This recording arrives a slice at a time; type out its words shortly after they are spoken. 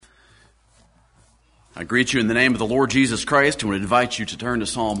I greet you in the name of the Lord Jesus Christ and would invite you to turn to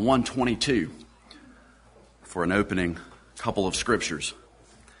Psalm 122 for an opening couple of scriptures.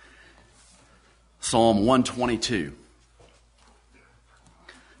 Psalm 122.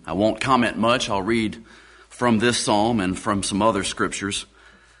 I won't comment much. I'll read from this psalm and from some other scriptures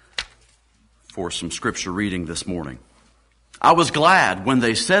for some scripture reading this morning. I was glad when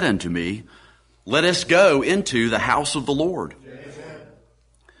they said unto me, let us go into the house of the Lord.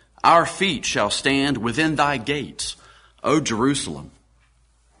 Our feet shall stand within thy gates, O Jerusalem.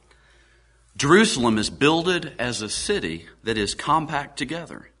 Jerusalem is builded as a city that is compact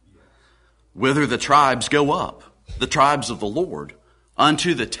together, whither the tribes go up, the tribes of the Lord,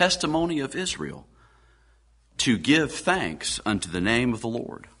 unto the testimony of Israel, to give thanks unto the name of the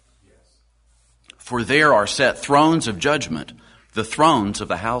Lord. For there are set thrones of judgment, the thrones of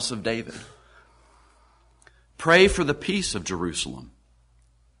the house of David. Pray for the peace of Jerusalem.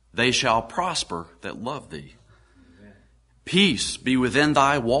 They shall prosper that love thee. Peace be within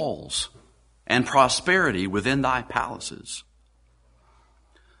thy walls, and prosperity within thy palaces.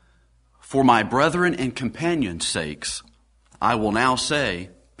 For my brethren and companions' sakes, I will now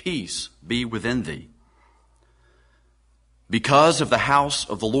say, peace be within thee. Because of the house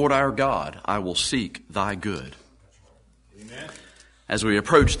of the Lord our God, I will seek thy good. Amen. As we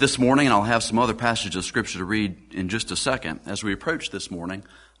approach this morning, and I'll have some other passages of Scripture to read in just a second, as we approach this morning,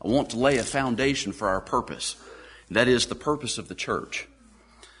 I want to lay a foundation for our purpose. That is the purpose of the church.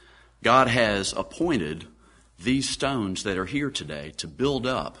 God has appointed these stones that are here today to build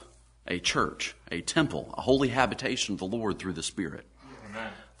up a church, a temple, a holy habitation of the Lord through the Spirit.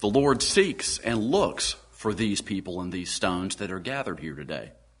 Amen. The Lord seeks and looks for these people and these stones that are gathered here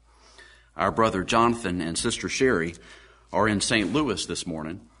today. Our brother Jonathan and sister Sherry are in St. Louis this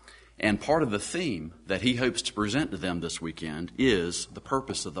morning. And part of the theme that he hopes to present to them this weekend is the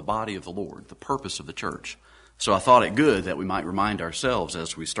purpose of the body of the Lord, the purpose of the church. So I thought it good that we might remind ourselves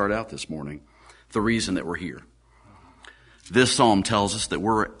as we start out this morning the reason that we're here. This psalm tells us that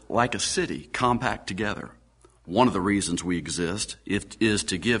we're like a city, compact together. One of the reasons we exist is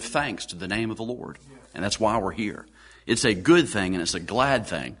to give thanks to the name of the Lord. And that's why we're here. It's a good thing and it's a glad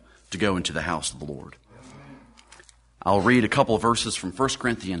thing to go into the house of the Lord. I'll read a couple of verses from 1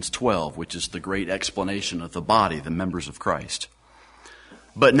 Corinthians 12, which is the great explanation of the body, the members of Christ.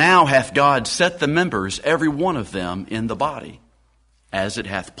 But now hath God set the members, every one of them, in the body, as it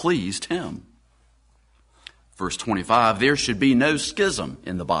hath pleased him. Verse 25, there should be no schism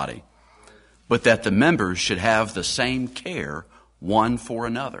in the body, but that the members should have the same care one for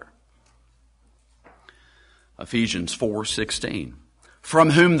another. Ephesians 4:16,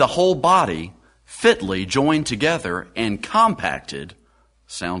 from whom the whole body, fitly joined together and compacted,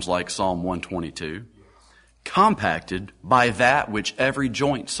 sounds like Psalm 122, compacted by that which every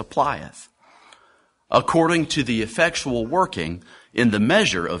joint supplieth, according to the effectual working in the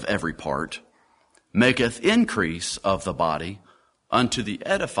measure of every part, maketh increase of the body unto the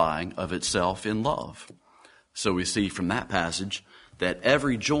edifying of itself in love. So we see from that passage that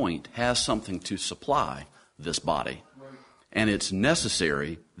every joint has something to supply this body. And it's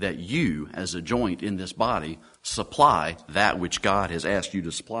necessary that you, as a joint in this body, supply that which God has asked you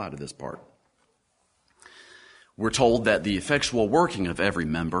to supply to this part. We're told that the effectual working of every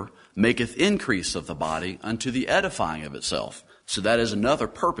member maketh increase of the body unto the edifying of itself. So that is another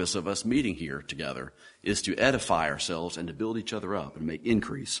purpose of us meeting here together, is to edify ourselves and to build each other up and make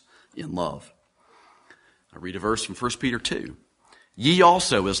increase in love. I read a verse from 1 Peter 2. Ye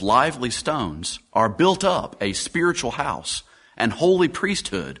also, as lively stones, are built up a spiritual house and holy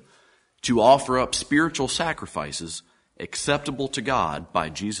priesthood to offer up spiritual sacrifices acceptable to God by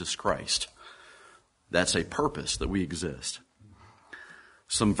Jesus Christ. That's a purpose that we exist.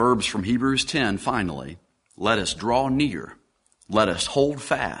 Some verbs from Hebrews 10, finally. Let us draw near. Let us hold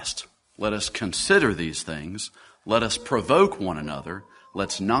fast. Let us consider these things. Let us provoke one another.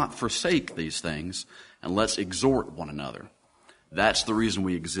 Let's not forsake these things. And let's exhort one another. That's the reason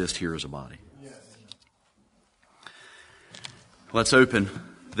we exist here as a body. Yes. Let's open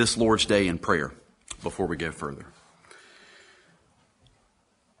this Lord's Day in prayer before we go further.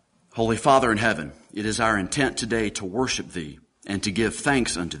 Holy Father in heaven, it is our intent today to worship Thee and to give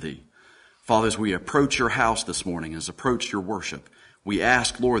thanks unto Thee. Father, as we approach Your house this morning, as approach Your worship, we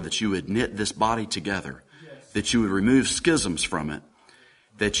ask, Lord, that You would knit this body together, yes, that You would remove schisms from it,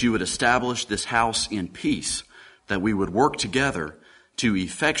 that You would establish this house in peace, that we would work together to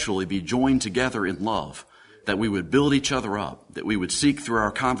effectually be joined together in love, that we would build each other up, that we would seek through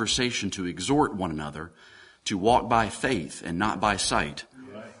our conversation to exhort one another, to walk by faith and not by sight.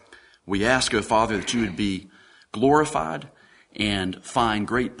 We ask, O Father, that You would be glorified and find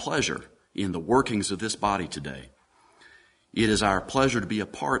great pleasure in the workings of this body today. It is our pleasure to be a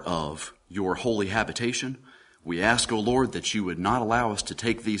part of your holy habitation. We ask, O Lord, that you would not allow us to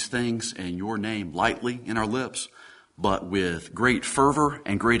take these things and your name lightly in our lips, but with great fervor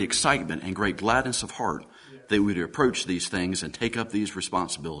and great excitement and great gladness of heart, that we would approach these things and take up these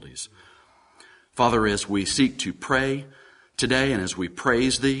responsibilities. Father, as we seek to pray today, and as we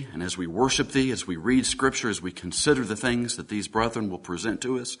praise thee, and as we worship thee, as we read Scripture, as we consider the things that these brethren will present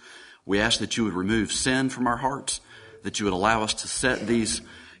to us, we ask that you would remove sin from our hearts, that you would allow us to set these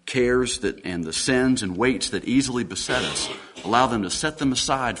cares and the sins and weights that easily beset us, allow them to set them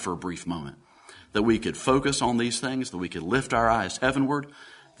aside for a brief moment, that we could focus on these things, that we could lift our eyes heavenward,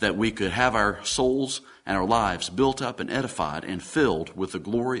 that we could have our souls and our lives built up and edified and filled with the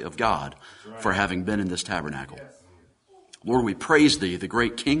glory of God for having been in this tabernacle. Lord, we praise thee, the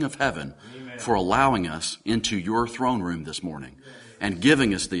great King of heaven, for allowing us into your throne room this morning and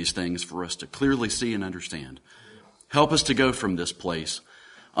giving us these things for us to clearly see and understand. Help us to go from this place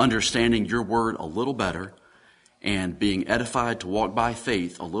understanding your word a little better and being edified to walk by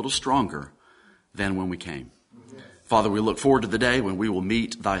faith a little stronger than when we came. Father, we look forward to the day when we will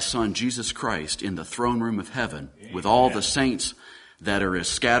meet thy Son, Jesus Christ, in the throne room of heaven with all the saints that are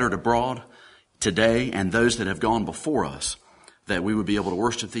scattered abroad today and those that have gone before us, that we would be able to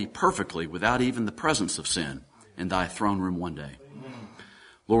worship thee perfectly without even the presence of sin in thy throne room one day.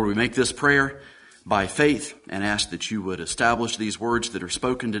 Lord, we make this prayer by faith and ask that you would establish these words that are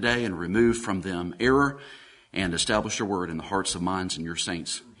spoken today and remove from them error and establish your word in the hearts and minds of your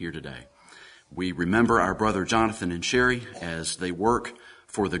saints here today. We remember our brother Jonathan and Sherry as they work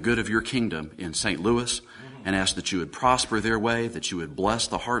for the good of your kingdom in St. Louis, and ask that you would prosper their way, that you would bless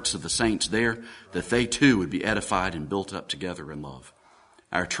the hearts of the saints there, that they too would be edified and built up together in love.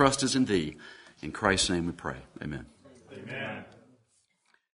 Our trust is in thee. In Christ's name we pray. Amen. Amen.